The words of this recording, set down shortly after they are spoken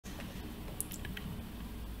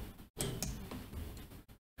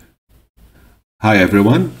Hi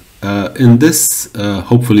everyone. In this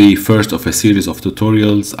hopefully first of a series of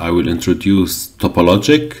tutorials, I will introduce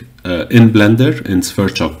Topologic in Blender, in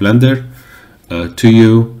Sverchok Blender to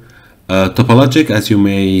you. Topologic, as you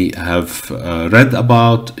may have read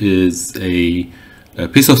about, is a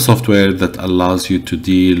piece of software that allows you to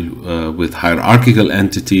deal with hierarchical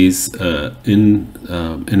entities in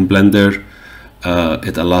Blender.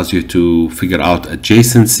 It allows you to figure out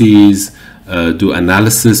adjacencies, do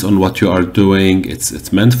analysis on what you are doing.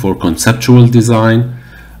 It's meant for conceptual design.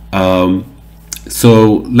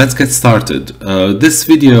 So let's get started. In this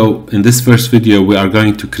first video, we are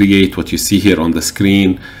going to create what you see here on the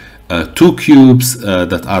screen, two cubes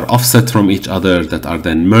that are offset from each other, that are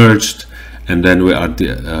then merged, and then we are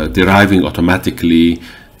deriving automatically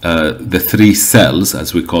the three cells,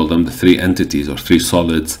 as we call them, the three entities or three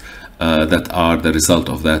solids that are the result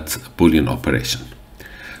of that Boolean operation.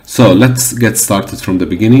 So let's get started from the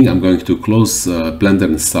beginning. I'm going to close Blender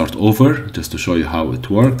and start over just to show you how it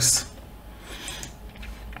works.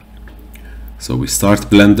 So we start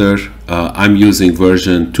Blender. I'm using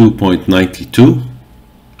version 2.92,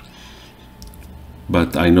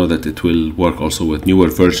 but I know that it will work also with newer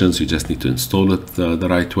versions. You just need to install it the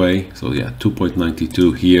right way. So yeah,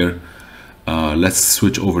 2.92 here. Let's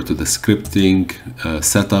switch over to the scripting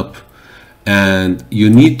setup. And you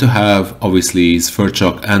need to have obviously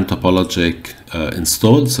Sverchok and Topologic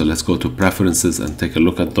installed. So let's go to preferences and take a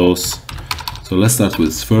look at those. So let's start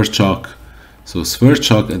with Sverchok. So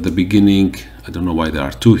Sverchok at the beginning, I don't know why there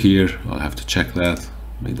are two here. I'll have to check that.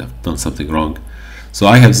 Maybe I've done something wrong. So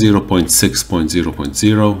I have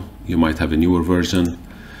 0.6.0.0. You might have a newer version.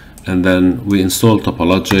 And then we install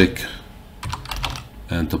Topologic.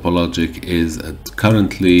 And Topologic is at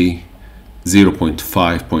currently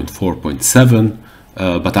 0.5.4.7,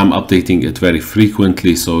 but I'm updating it very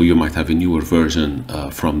frequently, so you might have a newer version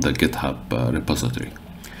from the GitHub repository.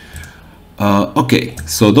 Okay,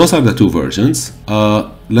 so those are the two versions.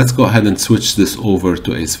 Let's go ahead and switch this over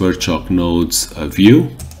to a Sverchok nodes view.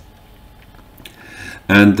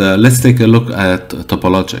 And let's take a look at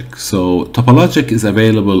Topologic. So Topologic is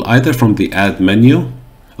available either from the add menu.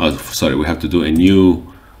 Sorry, we have to do a new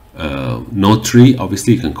node tree.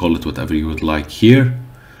 Obviously, you can call it whatever you would like here,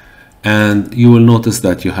 and you will notice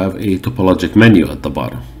that you have a Topologic menu at the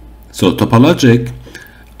bottom. So Topologic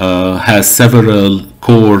has several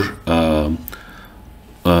core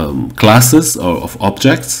classes of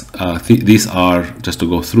objects. These are, just to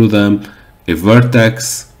go through them, a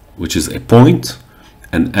vertex, which is a point,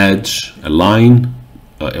 an edge, a line,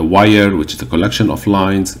 a wire, which is a collection of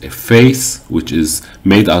lines, a face, which is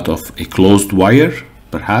made out of a closed wire,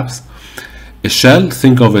 perhaps. A shell,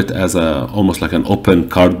 think of it as almost like an open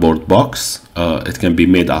cardboard box. It can be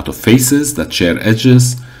made out of faces that share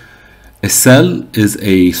edges. A cell is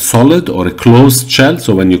a solid or a closed shell.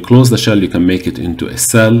 So when you close the shell, you can make it into a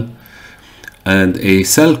cell. And a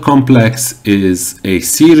cell complex is a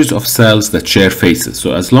series of cells that share faces.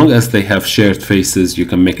 So as long as they have shared faces, you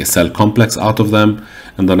can make a cell complex out of them.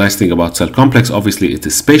 And the nice thing about cell complex, obviously, it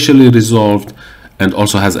is spatially resolved and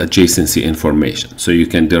also has adjacency information. So you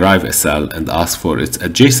can derive a cell and ask for its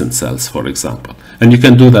adjacent cells, for example. And you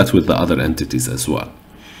can do that with the other entities as well.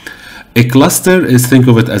 A cluster is, think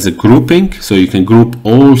of it as a grouping. So you can group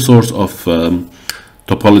all sorts of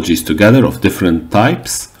topologies together of different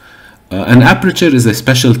types. An aperture is a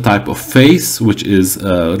special type of face, which is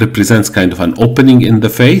represents kind of an opening in the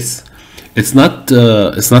face. It's not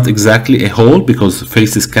exactly a hole, because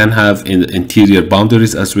faces can have interior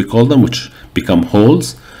boundaries, as we call them, which become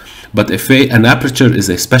holes. But an aperture is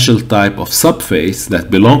a special type of subface that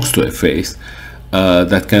belongs to a face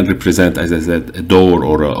that can represent, as I said, a door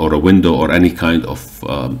or a window or any kind of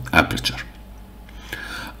aperture.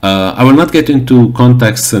 I will not get into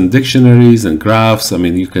contexts and dictionaries and graphs. I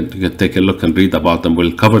mean, you can take a look and read about them.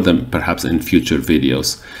 We'll cover them perhaps in future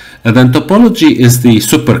videos. And then topology is the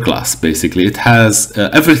superclass, basically. It has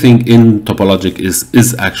everything in Topologic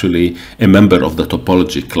is actually a member of the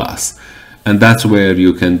topology class. And that's where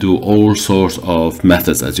you can do all sorts of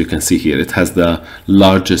methods, as you can see here. It has the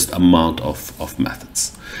largest amount of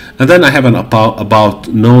methods. And then I have an about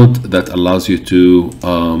node that allows you to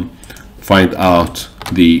find out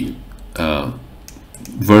the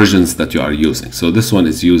versions that you are using. So this one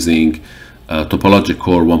is using Topologic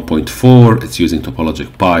Core 1.4, it's using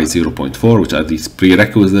Topologic Pi 0.4, which are these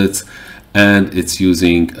prerequisites, and it's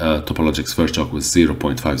using Topologic Sverchok with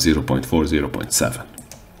 0.5, 0.4, 0.7.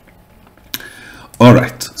 All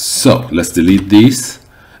right, so let's delete these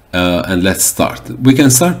and let's start. We can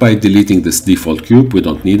start by deleting this default cube. We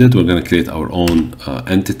don't need it. We're going to create our own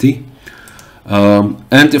entity.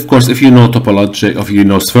 And of course, if you know Topologic, if you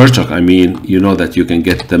know Sverchok, I mean, you know that you can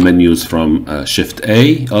get the menus from Shift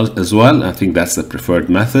A as well. I think that's the preferred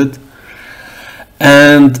method.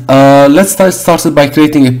 And let's start started by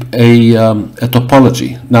creating a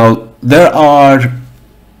topology. Now, there are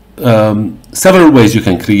several ways you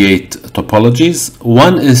can create topologies.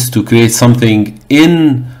 One is to create something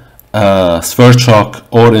in Sverchok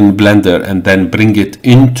or in Blender and then bring it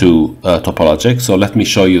into Topologic. So let me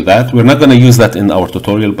show you that. We're not going to use that in our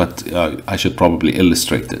tutorial, but I should probably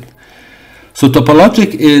illustrate it. So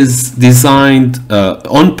Topologic is designed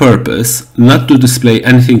on purpose not to display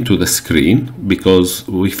anything to the screen, because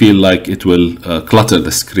we feel like it will clutter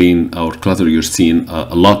the screen or clutter your scene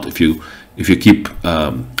a lot if you keep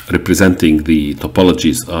representing the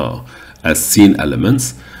topologies as scene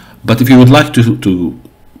elements. But if you would like to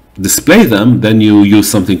display them, then you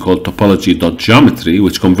use something called topology.geometry,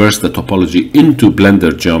 which converts the topology into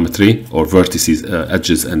Blender geometry, or vertices,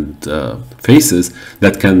 edges, and faces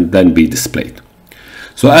that can then be displayed.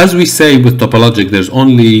 So as we say with Topologic, there's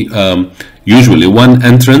only usually one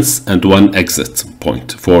entrance and one exit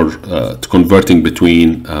point for converting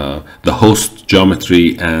between the host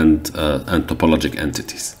geometry and topologic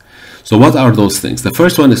entities. So what are those things? The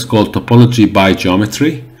first one is called topology by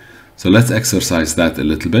geometry. So let's exercise that a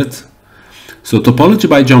little bit. So topology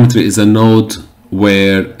by geometry is a node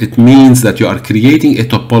where it means that you are creating a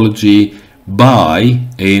topology by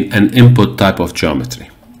an input type of geometry.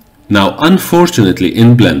 Now, unfortunately,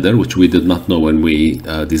 in Blender, which we did not know when we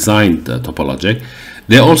designed Topologic,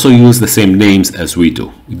 they also use the same names as we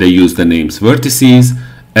do. They use the names vertices,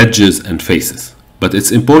 edges, and faces. But it's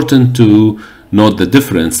important to note the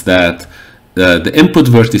difference that the input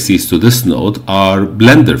vertices to this node are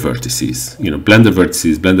Blender vertices, Blender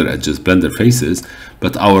vertices, Blender edges, Blender faces,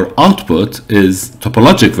 but our output is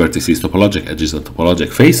topologic vertices, topologic edges, and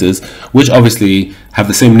topologic faces, which obviously have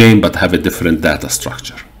the same name but have a different data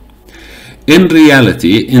structure. In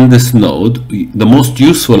reality, in this node, the most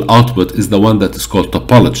useful output is the one that is called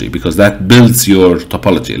topology, because that builds your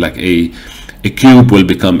topology. Like a cube will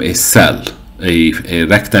become a cell. A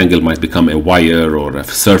rectangle might become a wire, or a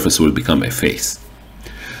surface will become a face.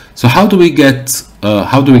 So how do we get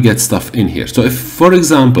stuff in here? So if, for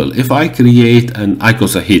example, if I create an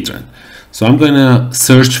icosahedron, so I'm going to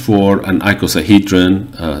search for an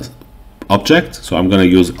icosahedron object. So I'm going to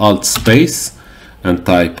use Alt space and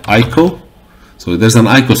type ico. So there's an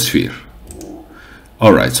icosphere.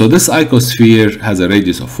 All right, so this icosphere has a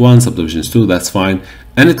radius of 1, subdivisions 2, that's fine.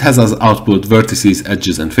 And it has as output vertices,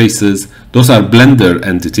 edges, and faces. Those are Blender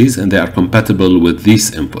entities, and they are compatible with these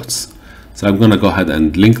inputs. So I'm going to go ahead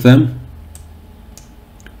and link them.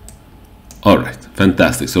 All right,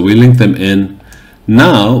 fantastic. So we link them in.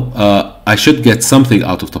 Now, I should get something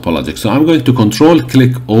out of Topologic. So I'm going to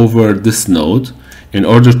control-click over this node in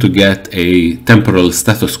order to get a temporal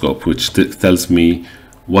stethoscope, which tells me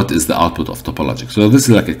what is the output of Topologic. So this is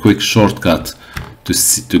like a quick shortcut to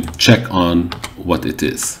check on what it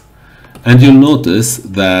is. And you'll notice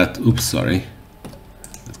that, oops, sorry,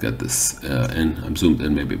 let's get this in. I'm zoomed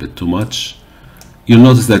in maybe a bit too much. You'll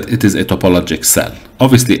notice that it is a topologic cell.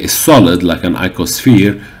 Obviously, a solid like an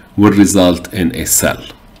icosphere will result in a cell.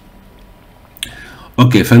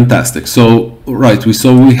 Okay, fantastic. So right, we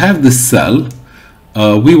have this cell.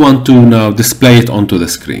 We want to now display it onto the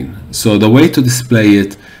screen. So the way to display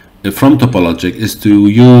it from Topologic is to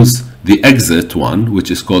use the exit one, which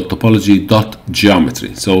is called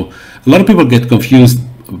topology.geometry. So a lot of people get confused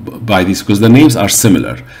by these because the names are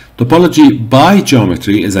similar. Topology by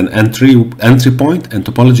geometry is an entry point, and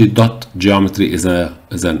topology.geometry is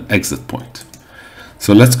an exit point.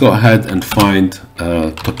 So let's go ahead and find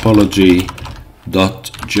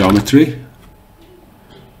topology.geometry.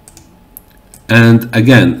 And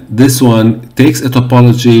again, this one takes a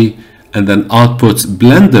topology and then outputs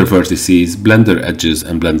Blender vertices, Blender edges,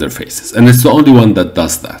 and Blender faces. And it's the only one that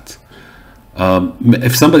does that.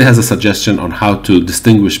 If somebody has a suggestion on how to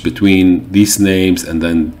distinguish between these names and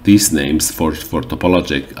then these names for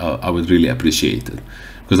Topologic, I would really appreciate it,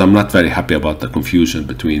 because I'm not very happy about the confusion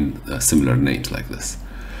between similar names like this.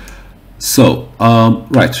 So,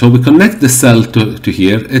 right, so we connect the cell to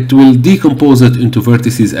here. It will decompose it into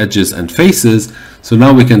vertices, edges, and faces. So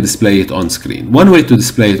now we can display it on screen. One way to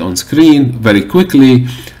display it on screen very quickly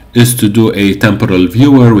is to do a temporal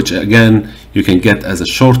viewer, which again, you can get as a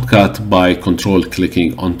shortcut by control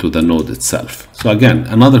clicking onto the node itself. So again,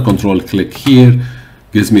 another control click here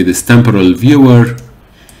gives me this temporal viewer,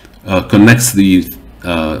 connects the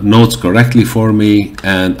nodes correctly for me,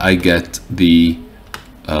 and I get the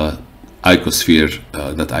icosphere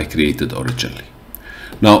that I created originally.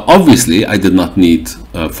 Now, obviously, I did not need,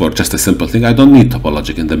 for just a simple thing, I don't need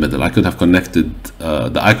Topologic in the middle. I could have connected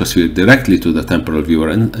the icosphere directly to the temporal viewer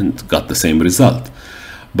and got the same result.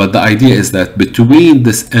 But the idea is that between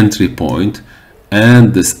this entry point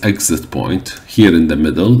and this exit point here in the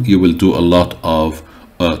middle, you will do a lot of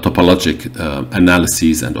topologic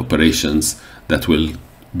analyses and operations that will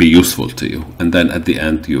be useful to you. And then at the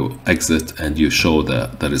end, you exit and you show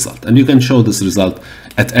the result. And you can show this result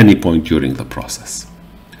at any point during the process.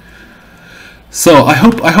 So I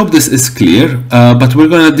hope this is clear, but we're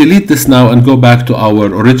going to delete this now and go back to our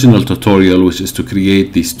original tutorial, which is to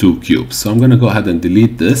create these two cubes. So I'm going to go ahead and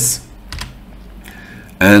delete this,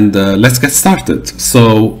 and let's get started.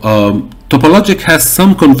 So Topologic has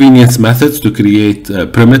some convenience methods to create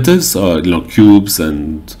primitives, or cubes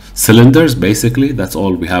and cylinders. Basically, that's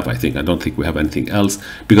all we have. I think I don't think we have anything else,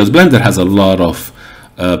 because Blender has a lot of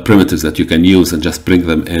primitives that you can use and just bring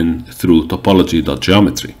them in through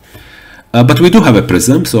topology.geometry. But we do have a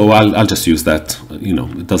prism, so I'll just use that.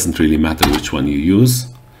 It doesn't really matter which one you use.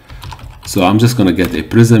 So I'm just going to get a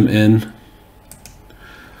prism in.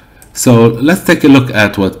 So let's take a look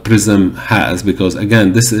at what prism has, because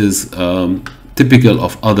again, this is typical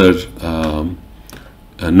of other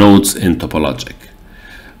nodes in Topologic.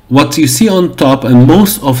 What you see on top, and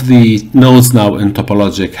most of the nodes now in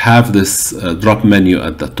Topologic have this drop menu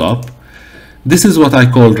at the top. This is what I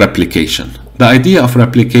call replication. The idea of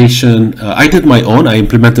replication, I did my own, I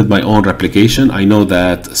implemented my own replication. I know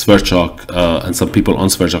that Sverchok and some people on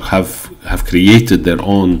Sverchok have created their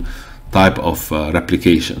own type of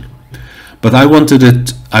replication. But I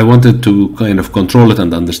wanted to kind of control it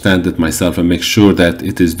and understand it myself and make sure that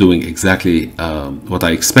it is doing exactly what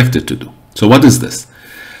I expect it to do. So what is this?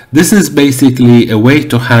 This is basically a way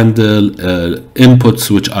to handle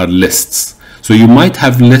inputs which are lists. So you might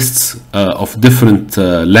have lists of different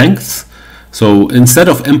lengths. So instead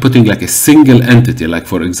of inputting like a single entity, like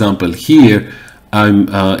for example here, I'm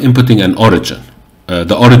inputting an origin,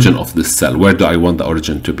 the origin of this cell. Where do I want the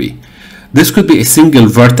origin to be? This could be a single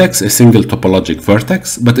vertex, a single topologic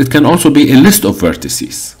vertex, but it can also be a list of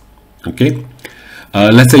vertices. Okay,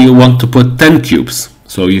 let's say you want to put 10 cubes,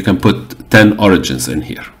 so you can put 10 origins in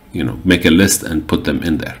here. Make a list and put them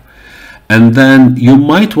in there. And then you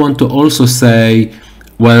might want to also say,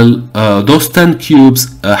 well, those 10 cubes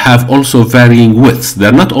have also varying widths.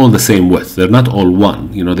 They're not all the same width. They're not all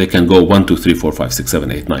one. They can go 1, 2, 3, 4, 5, 6,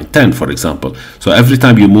 7, 8, 9, 10, for example. So every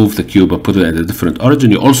time you move the cube and put it at a different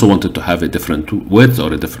origin, you also want it to have a different width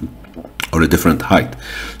or a different height.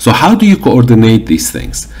 So how do you coordinate these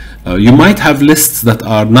things? You might have lists that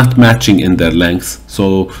are not matching in their length.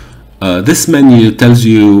 So this menu tells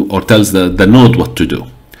you, or tells the node what to do.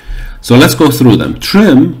 So let's go through them.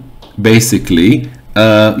 Trim basically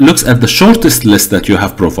looks at the shortest list that you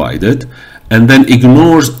have provided and then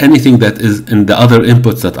ignores anything that is in the other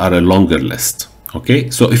inputs that are a longer list. Okay,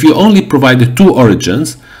 so if you only provided 2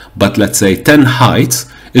 origins, but let's say 10 heights,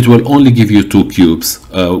 it will only give you 2 cubes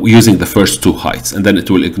using the first 2 heights, and then it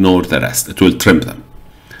will ignore the rest. It will trim them.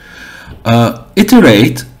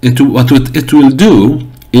 Iterate, what it will do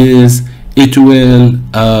is it will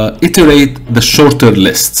iterate the shorter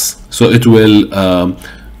lists. So it will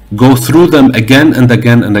go through them again and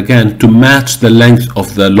again and again to match the length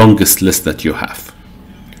of the longest list that you have.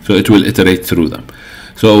 So it will iterate through them.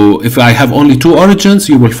 So if I have only 2 origins,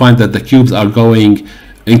 you will find that the cubes are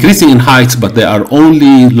increasing in heights, but they are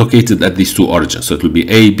only located at these 2 origins. So it will be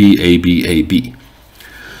A, B, A, B, A, B.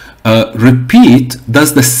 Repeat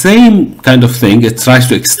does the same kind of thing. It tries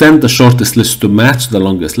to extend the shortest list to match the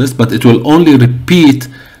longest list, but it will only repeat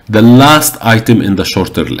the last item in the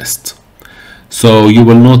shorter list. So you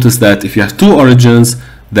will notice that if you have 2 origins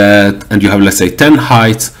and you have, let's say, 10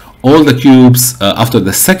 heights, all the cubes after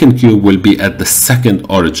the second cube will be at the second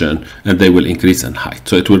origin, and they will increase in height.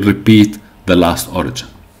 So it will repeat the last origin.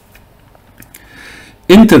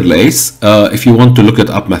 Interlace, if you want to look it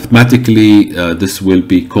up mathematically, this will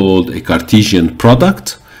be called a Cartesian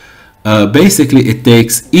product. Basically, it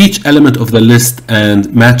takes each element of the list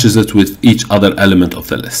and matches it with each other element of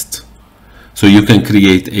the list. So you can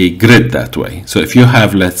create a grid that way. So if you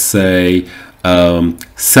have, let's say,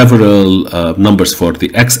 several numbers for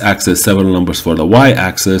the x-axis, several numbers for the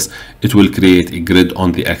y-axis, it will create a grid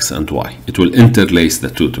on the x and y. It will interlace the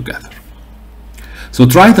two together. So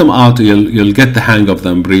try them out, you'll get the hang of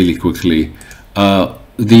them really quickly.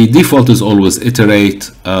 The default is always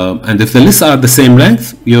iterate, and if the lists are the same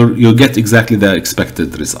length, you'll get exactly the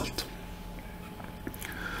expected result.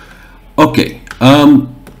 Okay,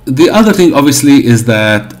 the other thing obviously is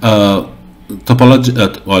that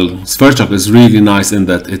Sverchok is really nice in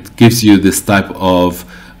that it gives you this type of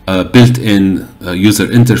built-in user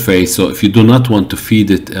interface. So if you do not want to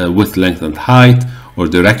feed it width, length, and height or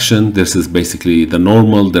direction, this is basically the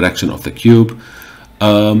normal direction of the cube.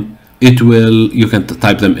 You can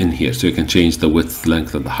type them in here, so you can change the width,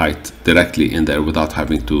 length, and the height directly in there without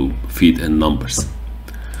having to feed in numbers.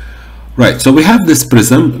 Right, so we have this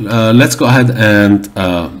prism. Let's go ahead and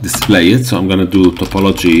display it. So I'm going to do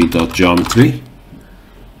topology.geometry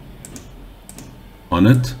on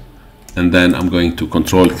it, and then I'm going to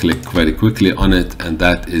control click very quickly on it, and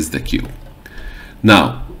that is the cube.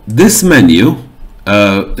 Now this menu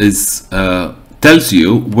tells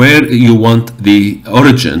you where you want the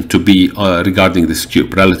origin to be regarding this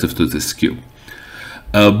cube, relative to this cube.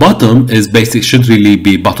 Bottom is should really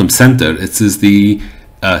be bottom center. It is the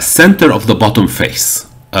center of the bottom face.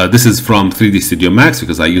 This is from 3D Studio Max,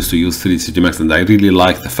 because I used to use 3D Studio Max, and I really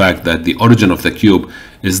like the fact that the origin of the cube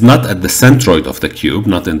is not at the centroid of the cube,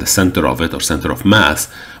 not in the center of it or center of mass,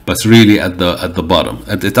 but really at the bottom.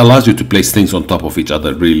 And it allows you to place things on top of each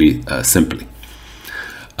other really simply.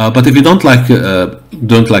 But if you don't like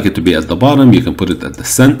it to be at the bottom, you can put it at the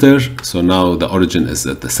center. So now the origin is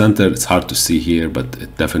at the center. It's hard to see here, but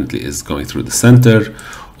it definitely is going through the center.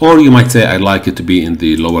 Or you might say I like it to be in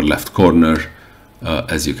the lower left corner,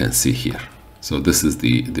 as you can see here. So this is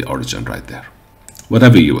the origin right there.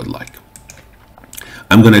 Whatever you would like.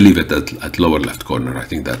 I'm going to leave it at lower left corner. I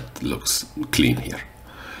think that looks clean here.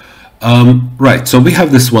 Right, so we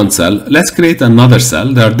have this one cell. Let's create another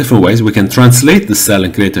cell. There are different ways. We can translate the cell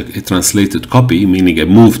and create a translated copy, meaning a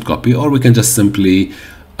moved copy, or we can just simply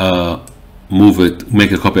move it,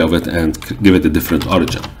 make a copy of it, and give it a different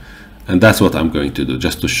origin. And that's what I'm going to do,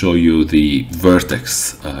 just to show you the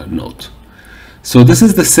vertex node. So this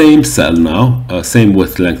is the same cell now, same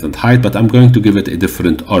width, length, and height, but I'm going to give it a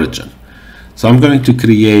different origin. So I'm going to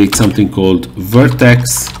create something called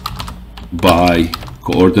vertex by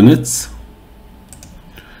coordinates,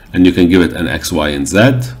 and you can give it an X, Y, and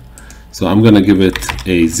Z. So I'm going to give it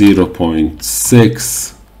a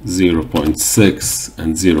 0.6, 0.6,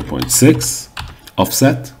 and 0.6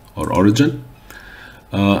 offset or origin,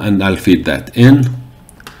 and I'll feed that in.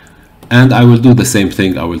 And I will do the same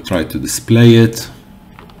thing. I will try to display it,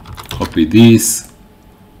 copy these,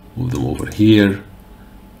 move them over here,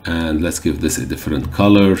 and let's give this a different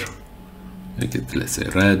color, make it, let's say,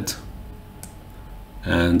 red,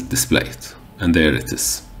 and display it. And there it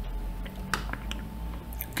is.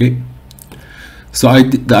 Okay, so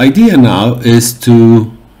the idea now is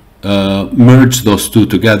to merge those two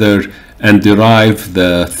together and derive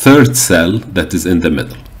the third cell that is in the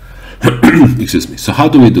middle. Excuse me. So how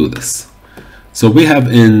do we do this? So we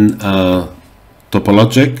have in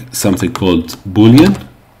Topologic something called Boolean.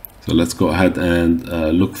 So let's go ahead and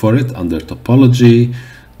look for it under Topology.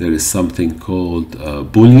 There is something called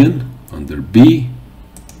Boolean under B.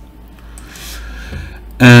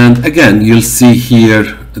 And again, you'll see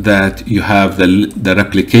here that you have the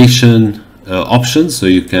replication options. So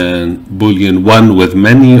you can Boolean one with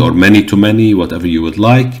many or many to many, whatever you would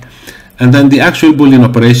like. And then the actual Boolean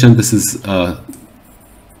operation, this is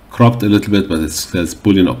cropped a little bit, but it says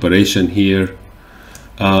Boolean operation here.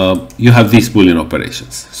 You have these Boolean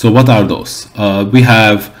operations. So what are those? We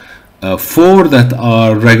have 4 that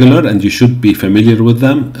are regular, and you should be familiar with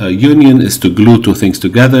them. Union is to glue two things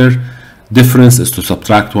together. Difference is to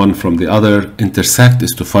subtract one from the other. Intersect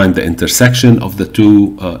is to find the intersection of the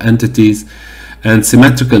two entities. And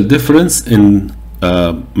symmetrical difference in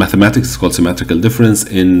mathematics is called symmetrical difference.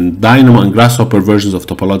 In Dynamo and Grasshopper versions of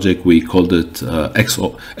Topologic, we called it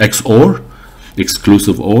XOR,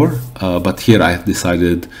 exclusive OR. But here I have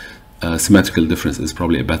decided symmetrical difference is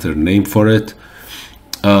probably a better name for it.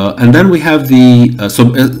 And then we have the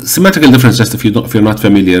symmetrical difference, just if you're not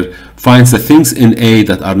familiar, finds the things in A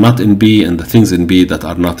that are not in B and the things in B that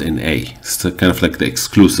are not in A. It's kind of like the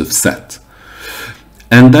exclusive set.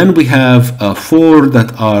 And then we have 4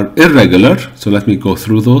 that are irregular. So let me go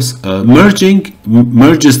through those. Merging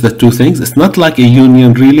merges the two things. It's not like a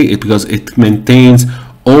union really, because it maintains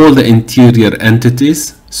all the interior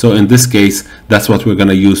entities. So in this case, that's what we're going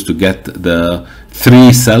to use to get the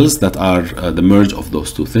 3 cells that are the merge of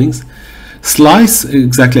those two things. Slice,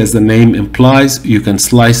 exactly as the name implies, you can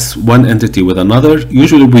slice one entity with another.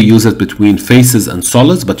 Usually we use it between faces and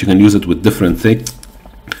solids, but you can use it with different things.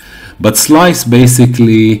 But slice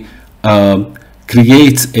basically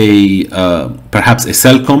creates perhaps a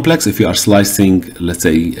cell complex. If you are slicing, let's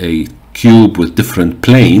say, a cube with different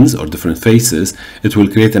planes or different faces, it will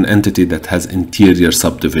create an entity that has interior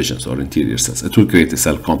subdivisions or interior cells. It will create a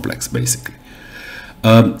cell complex basically.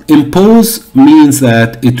 Impose means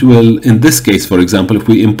that it will, in this case, for example, if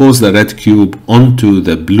we impose the red cube onto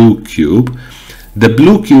the blue cube, The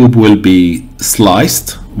blue cube will be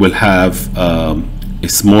sliced, will have a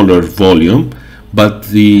smaller volume, but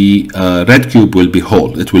the red cube will be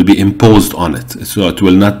whole. It will be imposed on it, so it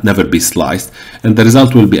will never be sliced, and the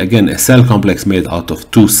result will be again a cell complex made out of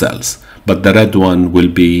 2 cells, but the red one will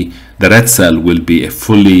be, the red cell will be a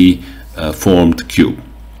fully formed cube.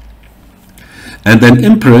 And then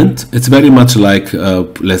imprint, it's very much like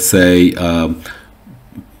let's say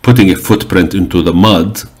putting a footprint into the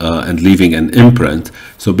mud and leaving an imprint.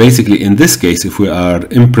 So basically in this case, if we are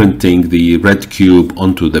imprinting the red cube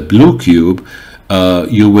onto the blue cube,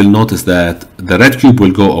 you will notice that the red cube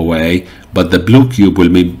will go away, but the blue cube will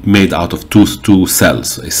be made out of two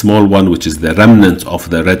cells, a small one which is the remnant of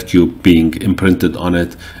the red cube being imprinted on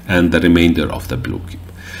it, and the remainder of the blue cube.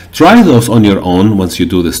 Try those on your own once you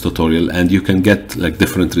do this tutorial, and you can get like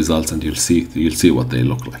different results, and you'll see what they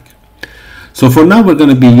look like. So for now we're going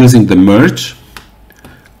to be using the merge,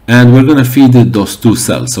 and we're going to feed it those 2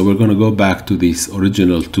 cells. So we're going to go back to these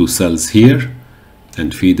original 2 cells here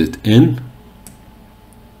and feed it in.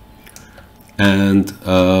 And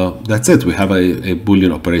that's it. We have a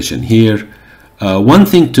Boolean operation here. One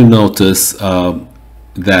thing to notice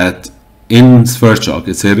that in Sverchok,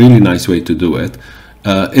 it's a really nice way to do it.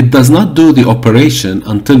 It does not do the operation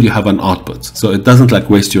until you have an output. So it doesn't like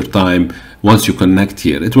waste your time once you connect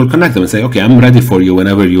here. It will connect them and say, okay, I'm ready for you.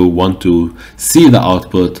 Whenever you want to see the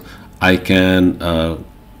output, I can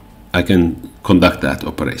conduct that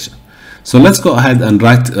operation. So let's go ahead and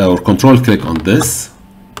right or control click on this.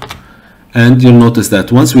 And you'll notice that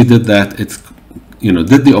once we did that, it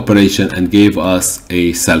did the operation and gave us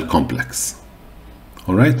a cell complex.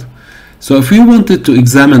 All right. So if we wanted to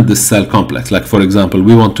examine this cell complex, like for example,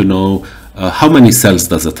 we want to know how many cells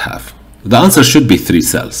does it have? The answer should be 3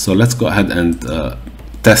 cells. So let's go ahead and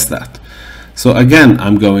test that. So again,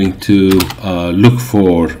 I'm going to look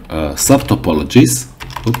for subtopologies.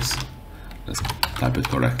 Oops, let's type it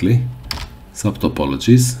correctly.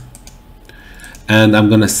 Subtopologies. And I'm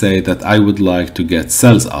going to say that I would like to get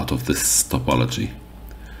cells out of this topology.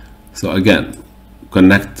 So again,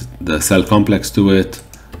 connect the cell complex to it,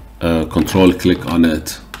 control click on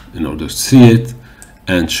it in order to see it,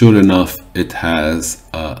 and sure enough, it has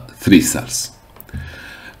 3 cells.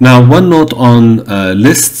 Now, one note on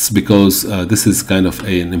lists, because this is kind of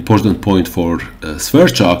an important point for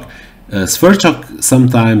Sverchok. Sverchok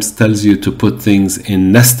sometimes tells you to put things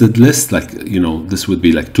in nested lists, like, this would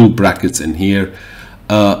be like 2 brackets in here.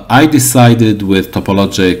 I decided with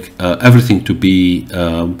Topologic everything to be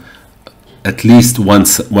at least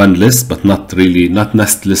one list, but not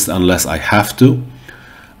nest list unless I have to.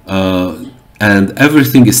 And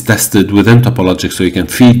everything is tested within Topologic, so you can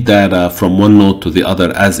feed data from one node to the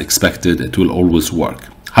other as expected. It will always work.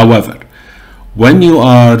 However, when you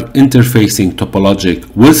are interfacing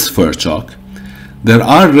Topologic with Sverchok, there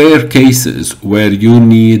are rare cases where you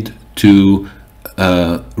need to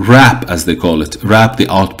wrap, as they call it, wrap the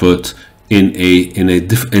output in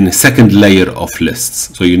a second layer of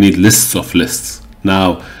lists. So you need lists of lists.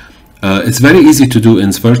 Now, it's very easy to do in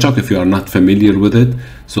Sverchok if you are not familiar with it.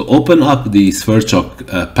 So open up the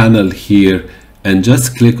Sverchok panel here and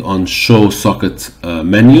just click on Show Socket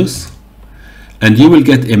Menus, and you will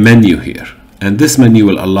get a menu here. And this menu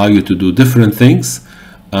will allow you to do different things.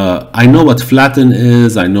 I know what flatten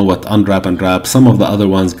is, I know what unwrap and wrap. Some of the other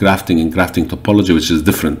ones, grafting and grafting topology, which is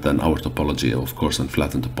different than our topology, of course, and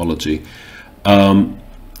flatten topology.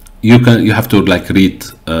 You have to like read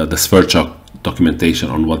the Sverchok documentation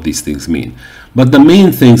on what these things mean. But the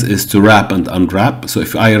main things is to wrap and unwrap. So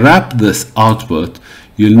if I wrap this output,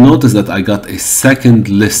 you'll notice that I got a second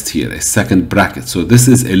list here, a second bracket. So this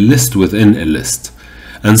is a list within a list.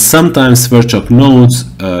 And sometimes Sverchok nodes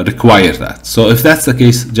require that. So if that's the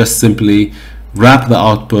case, just simply wrap the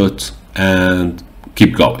output and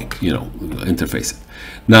keep going, interface it.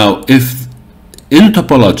 Now, if in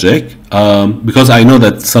Topologic, because I know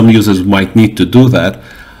that some users might need to do that,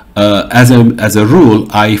 as a rule,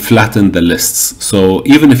 I flatten the lists. So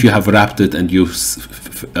even if you have wrapped it and you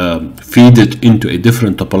feed it into a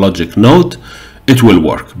different Topologic node, it will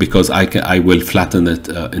work because I will flatten it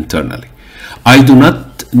internally. I do not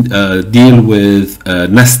deal with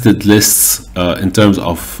nested lists in terms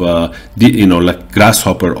of like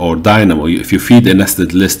Grasshopper or Dynamo. If you feed a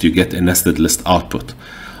nested list, you get a nested list output.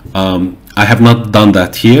 I have not done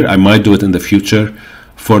that here. I might do it in the future.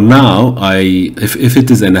 For now, if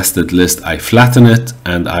it is a nested list, I flatten it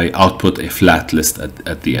and I output a flat list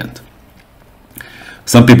at the end.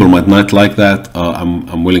 Some people might not like that.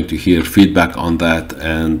 I'm willing to hear feedback on that,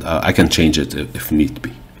 and I can change it if need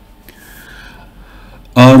be.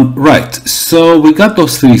 Right, so we got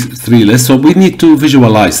those three lists, so we need to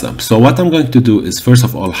visualize them. So what I'm going to do is first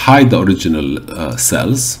of all hide the original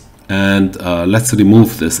cells, and let's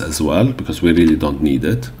remove this as well because we really don't need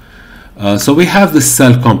it. So we have this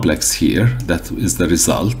cell complex here, that is the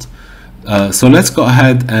result. So let's go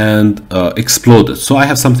ahead and explode it. So I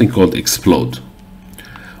have something called explode.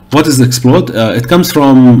 What is explode? It comes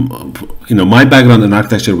from, my background in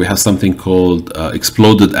architecture. We have something called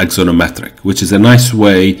exploded axonometric, which is a nice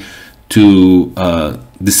way to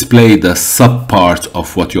display the subpart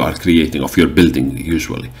of what you are creating, of your building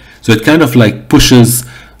usually. So it kind of like pushes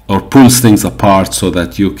or pulls things apart so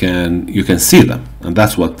that you can see them, and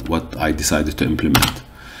that's what I decided to implement.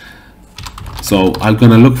 So I'm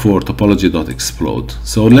gonna look for topology.explode.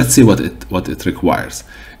 So let's see what it requires.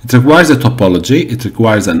 It requires a topology. It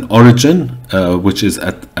requires an origin, which is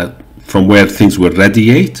from where things will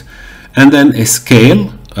radiate, and then a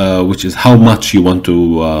scale, which is how much you want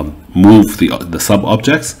to move the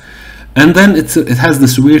sub-objects. And then it has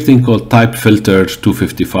this weird thing called type filter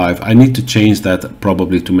 255. I need to change that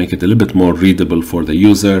probably to make it a little bit more readable for the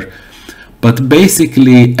user. But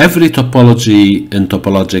basically, every topology in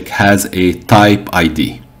Topologic has a type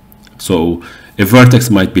ID. So a vertex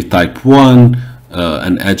might be type 1,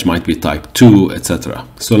 an edge might be type 2, etc.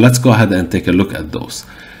 So let's go ahead and take a look at those.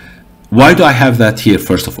 Why do I have that here,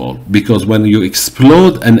 first of all? Because when you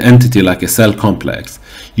explode an entity like a cell complex,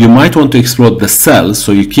 you might want to explode the cells,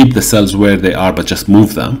 so you keep the cells where they are but just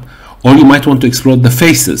move them. Or you might want to explode the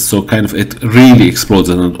faces, so kind of it really explodes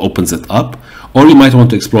and it opens it up. Or you might want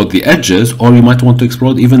to explode the edges, or you might want to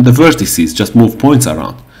explode even the vertices, just move points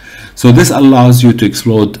around. So this allows you to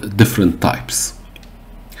explode different types.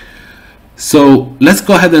 So let's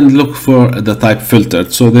go ahead and look for the type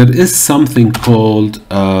filtered. So there is something called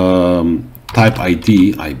type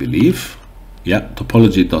ID, I believe. Yeah,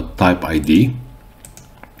 topology.typeID.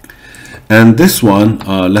 And this one,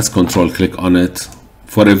 let's control click on it.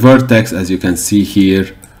 For a vertex, as you can see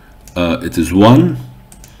here, it is 1.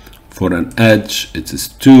 For an edge, it is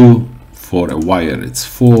 2. For a wire, it's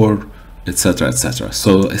 4, etc., etc.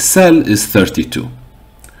 So a cell is 32.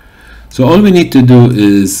 So all we need to do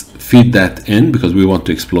is feed that in because we want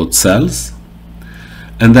to explode cells.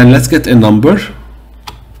 And then let's get a number.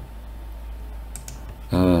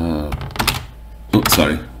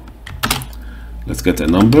 Sorry. Let's get a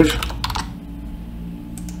number.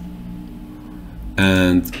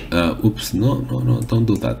 And oops, no, don't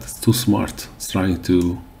do that. It's too smart. It's trying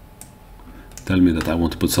to tell me that I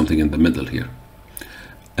want to put something in the middle here.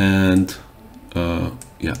 And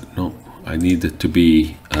yeah, no, I need it to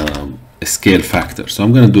be a scale factor. So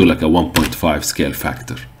I'm going to do like a 1.5 scale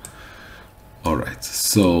factor. All right,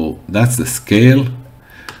 so that's the scale.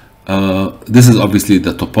 This is obviously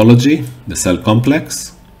the topology, the cell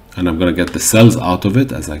complex, and I'm going to get the cells out of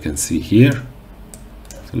it, as I can see here.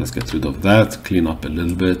 So let's get rid of that, clean up a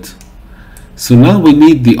little bit. So now we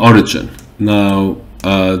need the origin. Now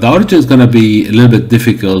the origin is going to be a little bit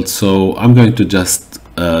difficult, so I'm going to just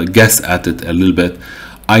guess at it a little bit.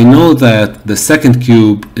 I know that the second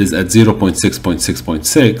cube is at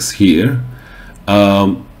 0.6.6.6 here,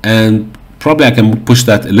 and probably I can push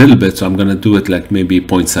that a little bit, so I'm going to do it like maybe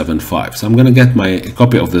 0.75. So I'm going to get my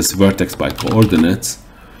copy of this vertex by coordinates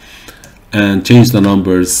and change the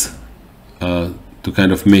numbers to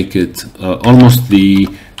kind of make it almost the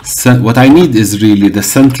what I need is really the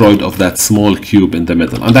centroid of that small cube in the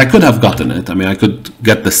middle. And I could have gotten it. I mean, I could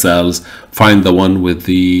get the cells, find the one with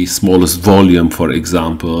the smallest volume, for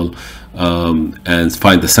example, and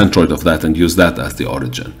find the centroid of that and use that as the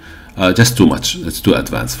origin. Just too much. It's too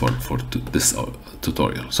advanced for this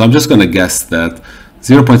tutorial. So I'm just going to guess that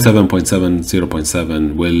 0.7.7,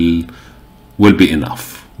 0.7 will be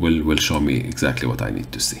enough. Will show me exactly what I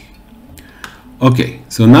need to see. Okay,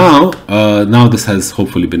 so now this has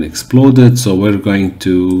hopefully been exploded. So we're going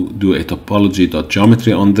to do a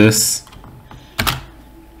topology.geometry on this.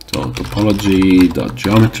 So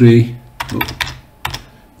topology.geometry. Oh,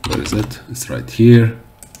 where is it? It's right here.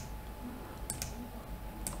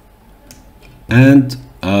 And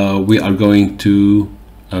we are going to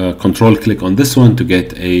control click on this one to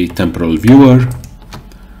get a temporal viewer.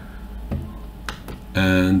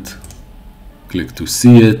 And click to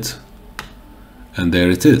see it. And there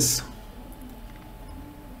it is.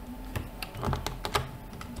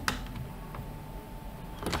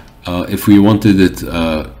 If we wanted it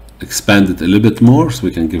expanded a little bit more, so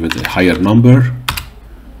we can give it a higher number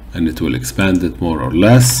and it will expand it more or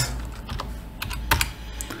less.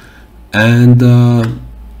 And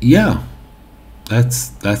yeah,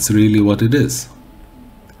 that's really what it is.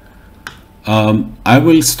 I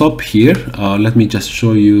will stop here. Let me just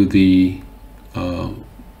show you the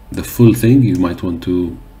the full thing, you might want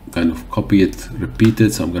to kind of copy it, repeat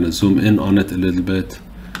it. So I'm going to zoom in on it a little bit.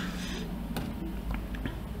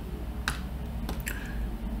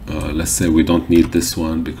 Let's say we don't need this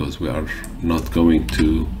one because we are not going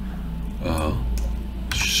to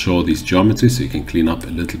show these geometries, so you can clean up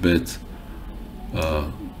a little bit,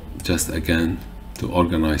 just again to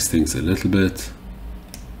organize things a little bit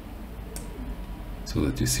so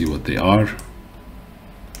that you see what they are.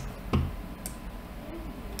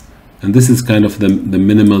 And this is kind of the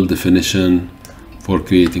minimal definition for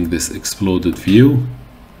creating this exploded view.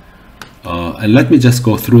 And let me just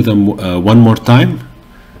go through them one more time.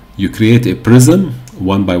 You create a prism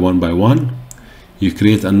 1 by 1 by 1. You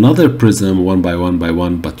create another prism 1 by 1 by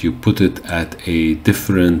 1, but you put it at a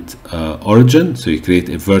different origin. So you create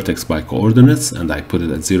a vertex by coordinates, and I put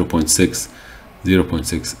it at 0.6,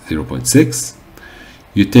 0.6, 0.6.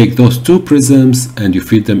 You take those two prisms and you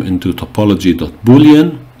feed them into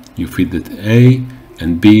topology.boolean. You feed it A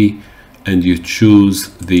and B, and you choose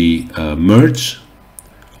the merge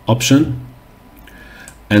option,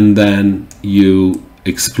 and then you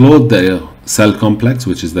explode the cell complex,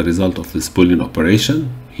 which is the result of this Boolean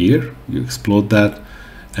operation here. You explode that,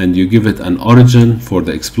 and you give it an origin for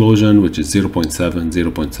the explosion, which is 0.7,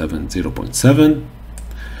 0.7, 0.7,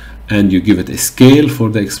 and you give it a scale for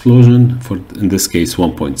the explosion, for in this case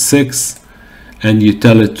 1.6, and you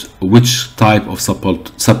tell it which type of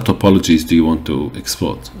subtopologies do you want to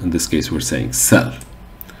explode. In this case, we're saying cell.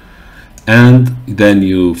 And then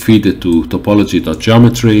you feed it to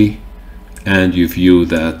topology.geometry, and you view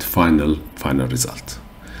that final result.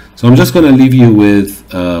 So I'm just going to leave you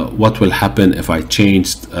with what will happen if I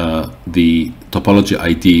changed the topology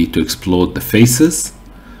ID to explode the faces,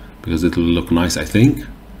 because it will look nice, I think.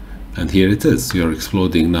 And here it is. You're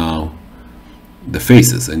exploding now the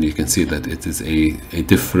faces, and you can see that it is a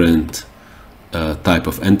different type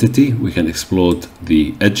of entity. We can explode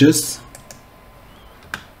the edges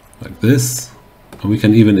like this, and we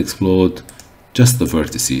can even explode just the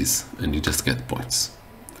vertices, and you just get points.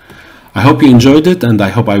 I hope you enjoyed it, and I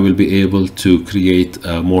hope I will be able to create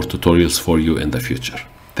more tutorials for you in the future.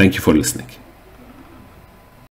 Thank you for listening.